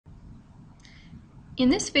In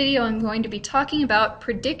this video, I'm going to be talking about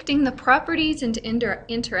predicting the properties and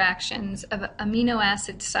interactions of amino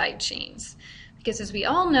acid side chains. Because as we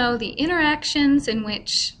all know, the interactions in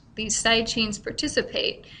which these side chains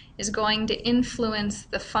participate is going to influence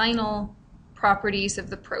the final properties of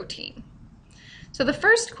the protein. So the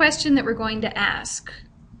first question that we're going to ask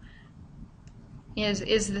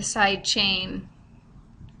is the side chain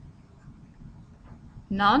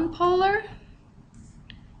nonpolar?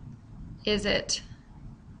 Is it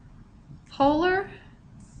polar,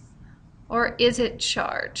 or is it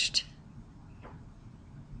charged?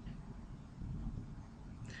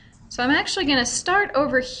 So I'm actually going to start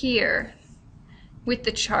over here with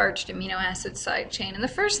the charged amino acid side chain. And the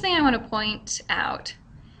first thing I want to point out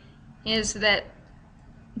is that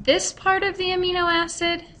this part of the amino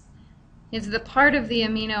acid is the part of the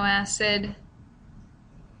amino acid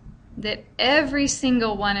that every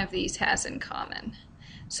single one of these has in common.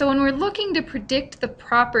 So when we're looking to predict the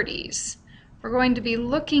properties, we're going to be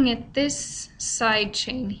looking at this side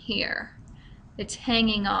chain here. It's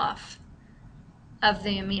hanging off of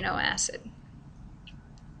the amino acid.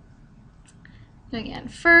 Again,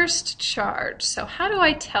 first, charge. So how do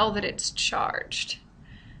I tell that it's charged?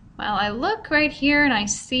 Well, I look right here and I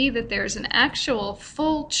see that there's an actual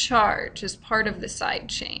full charge as part of the side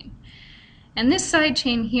chain. And this side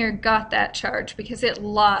chain here got that charge because it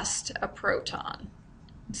lost a proton.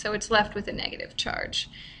 So it's left with a negative charge.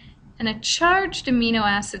 And a charged amino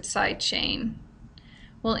acid side chain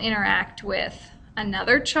will interact with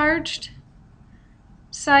another charged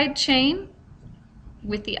side chain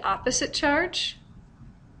with the opposite charge.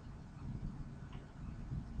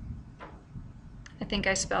 I think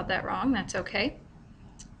I spelled that wrong, that's okay.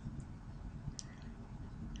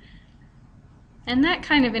 And that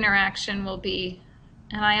kind of interaction will be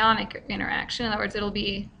an ionic interaction. In other words, it'll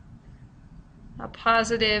be a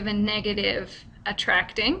positive and negative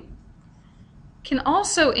attracting. Can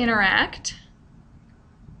also interact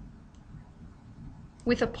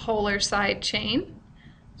with a polar side chain.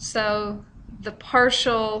 So the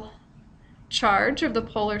partial charge of the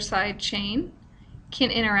polar side chain can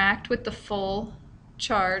interact with the full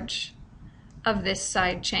charge of this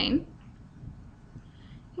side chain.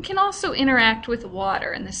 It can also interact with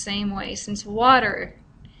water in the same way, since water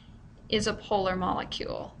is a polar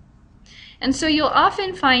molecule. And so you'll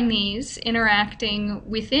often find these interacting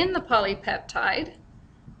within the polypeptide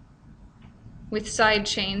with side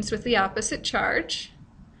chains with the opposite charge,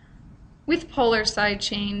 with polar side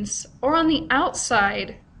chains, or on the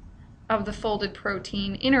outside of the folded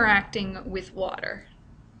protein interacting with water,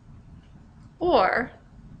 or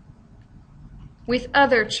with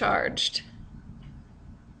other charged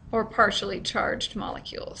or partially charged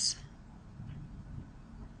molecules.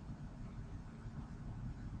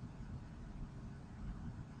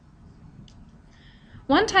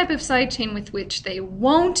 One type of side chain with which they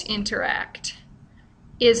won't interact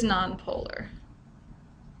is nonpolar.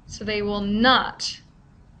 So they will not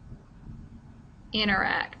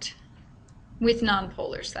interact with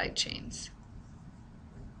nonpolar side chains.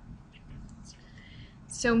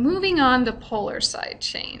 So moving on to polar side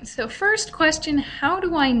chains. So first question, how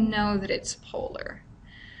do I know that it's polar?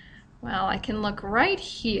 Well, I can look right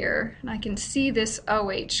here and I can see this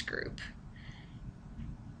OH group.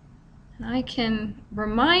 I can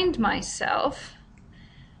remind myself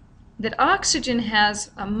that oxygen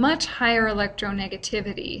has a much higher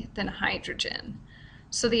electronegativity than hydrogen.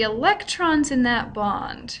 So the electrons in that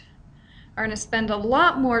bond are going to spend a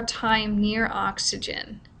lot more time near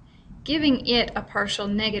oxygen, giving it a partial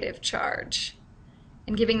negative charge,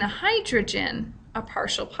 and giving the hydrogen a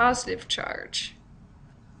partial positive charge.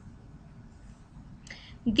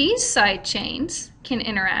 These side chains can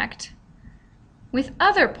interact with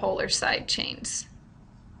other polar side chains,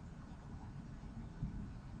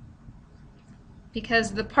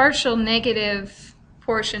 because the partial negative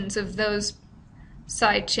portions of those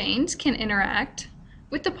side chains can interact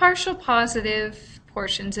with the partial positive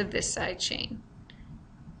portions of this side chain,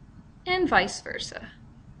 and vice versa.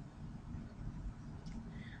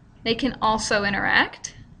 They can also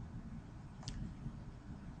interact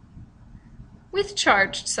with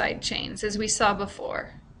charged side chains, as we saw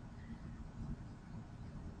before.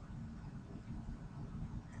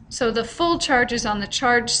 So the full charges on the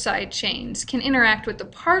charged side chains can interact with the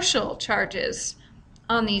partial charges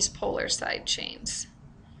on these polar side chains.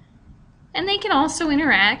 And they can also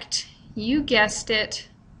interact, you guessed it,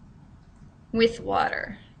 with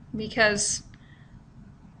water, because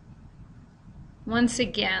once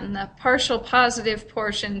again, the partial positive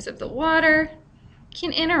portions of the water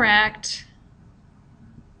can interact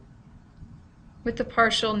with the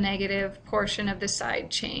partial negative portion of the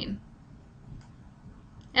side chain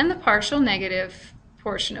And the partial negative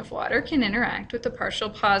portion of water can interact with the partial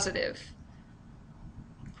positive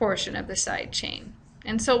portion of the side chain.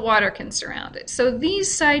 And so water can surround it. So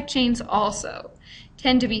these side chains also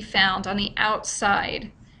tend to be found on the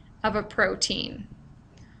outside of a protein.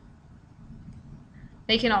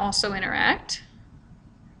 They can also interact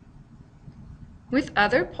with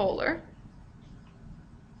other polar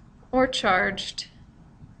or charged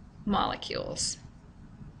molecules.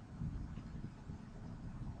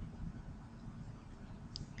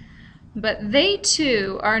 But they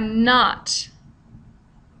too are not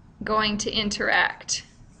going to interact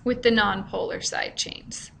with the nonpolar side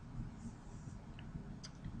chains.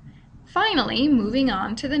 Finally, moving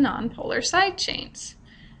on to the nonpolar side chains.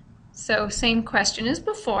 So same question as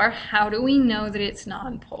before, how do we know that it's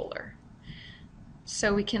nonpolar?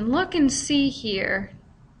 So we can look and see here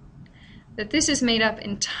that this is made up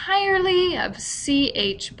entirely of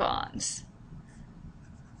CH bonds.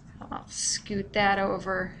 I'll scoot that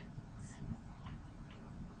over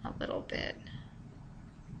a little bit.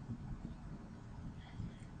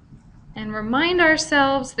 And remind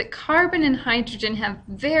ourselves that carbon and hydrogen have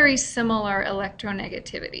very similar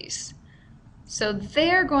electronegativities. So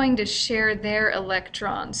they're going to share their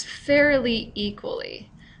electrons fairly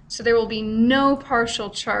equally. So there will be no partial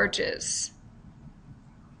charges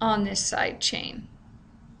on this side chain.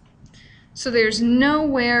 So there's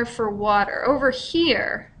nowhere for water. Over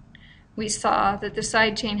here, we saw that the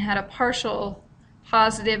side chain had a partial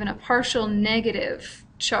positive and a partial negative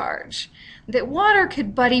charge that water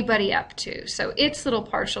could buddy up to. So its little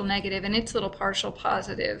partial negative and its little partial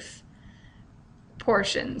positive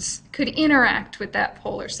portions could interact with that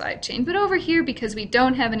polar side chain. But over here, because we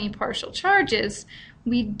don't have any partial charges,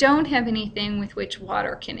 we don't have anything with which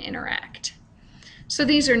water can interact. So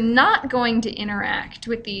these are not going to interact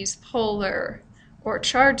with these polar or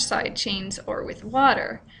charged side chains or with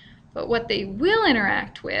water. But what they will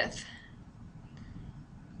interact with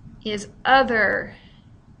is other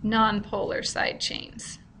nonpolar side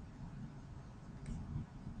chains.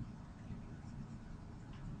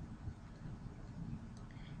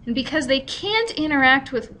 And because they can't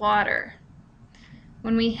interact with water,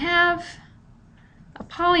 when we have a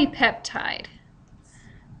polypeptide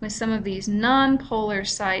with some of these nonpolar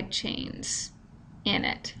side chains in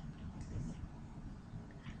it,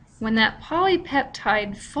 when that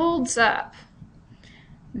polypeptide folds up,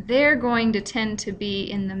 they're going to tend to be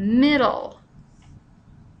in the middle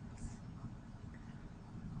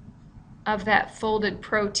of that folded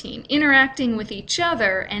protein, interacting with each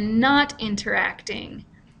other and not interacting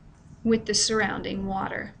with the surrounding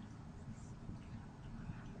water.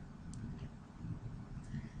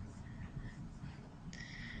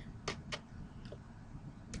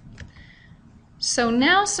 So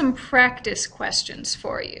now some practice questions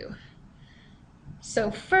for you. So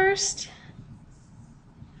first,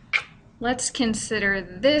 let's consider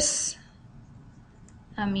this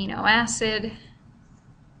amino acid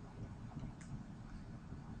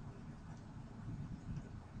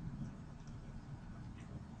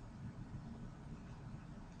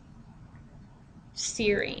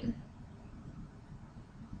serine.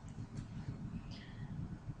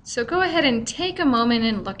 So go ahead and take a moment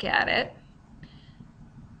and look at it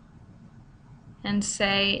and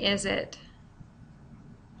say, is it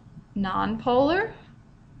nonpolar,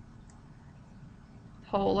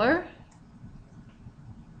 polar,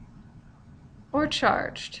 or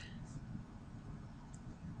charged?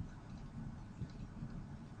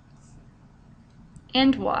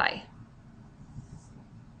 And why?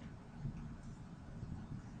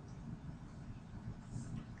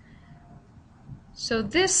 So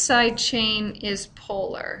this side chain is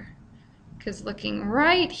polar, because looking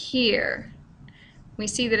right here, we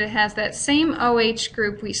see that it has that same OH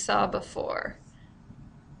group we saw before.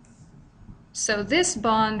 So this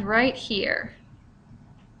bond right here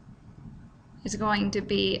is going to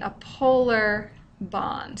be a polar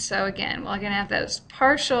bond. So again, we're going to have those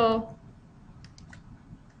partial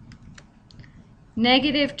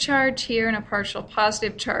negative charge here and a partial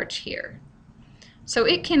positive charge here. So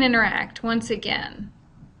it can interact, once again,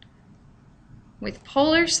 with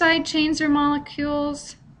polar side chains or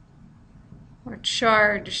molecules or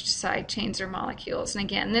charged side chains or molecules. And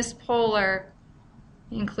again, this polar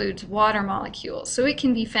includes water molecules, so it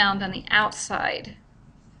can be found on the outside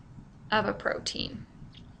of a protein.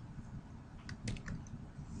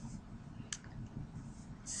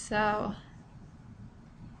 So,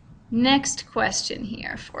 next question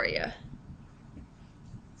here for you.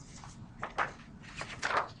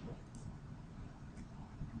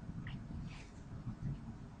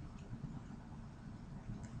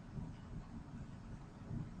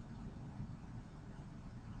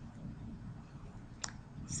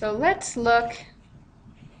 So let's look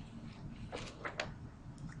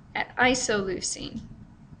at isoleucine.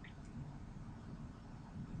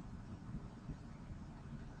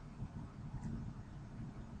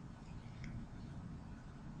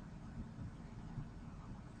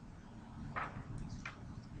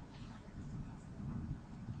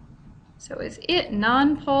 So is it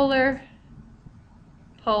nonpolar,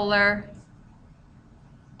 polar,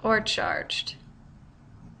 or charged?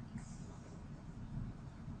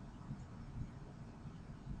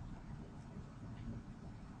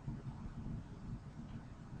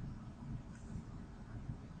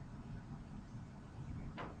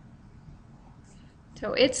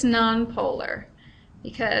 So it's nonpolar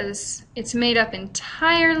because it's made up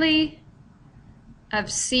entirely of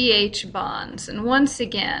CH bonds. And once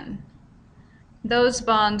again, those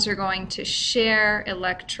bonds are going to share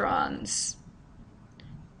electrons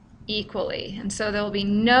equally. And so there will be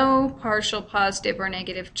no partial positive or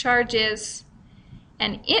negative charges,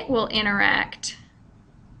 and it will interact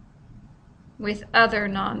with other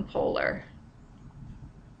nonpolar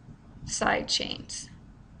side chains.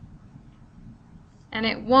 And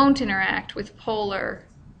it won't interact with polar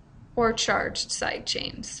or charged side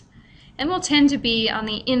chains, and will tend to be on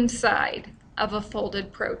the inside of a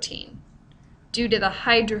folded protein due to the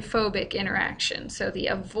hydrophobic interaction, so the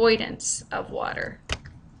avoidance of water.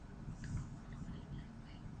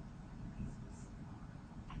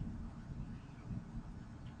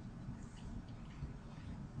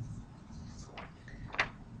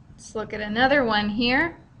 Let's look at another one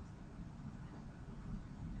here.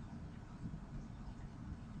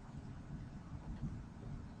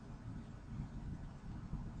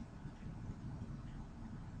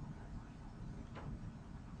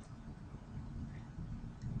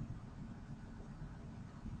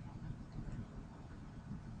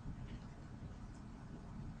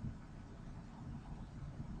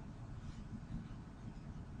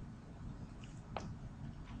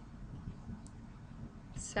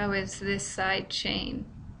 So is this side chain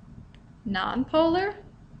nonpolar,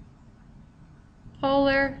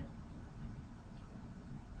 polar,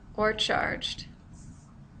 or charged?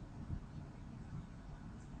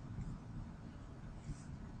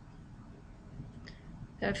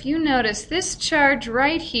 So if you notice this charge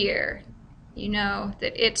right here, you know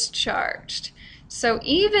that it's charged. So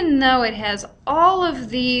even though it has all of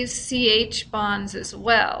these CH bonds as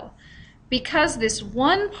well, because this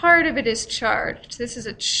one part of it is charged, this is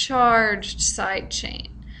a charged side chain.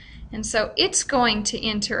 And so it's going to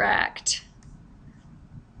interact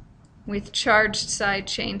with charged side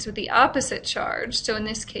chains with the opposite charge, so in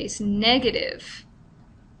this case negative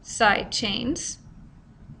side chains,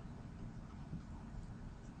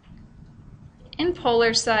 and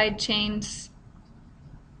polar side chains,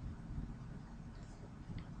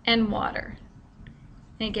 and water.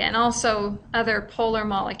 Again, also other polar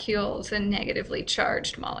molecules and negatively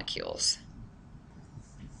charged molecules.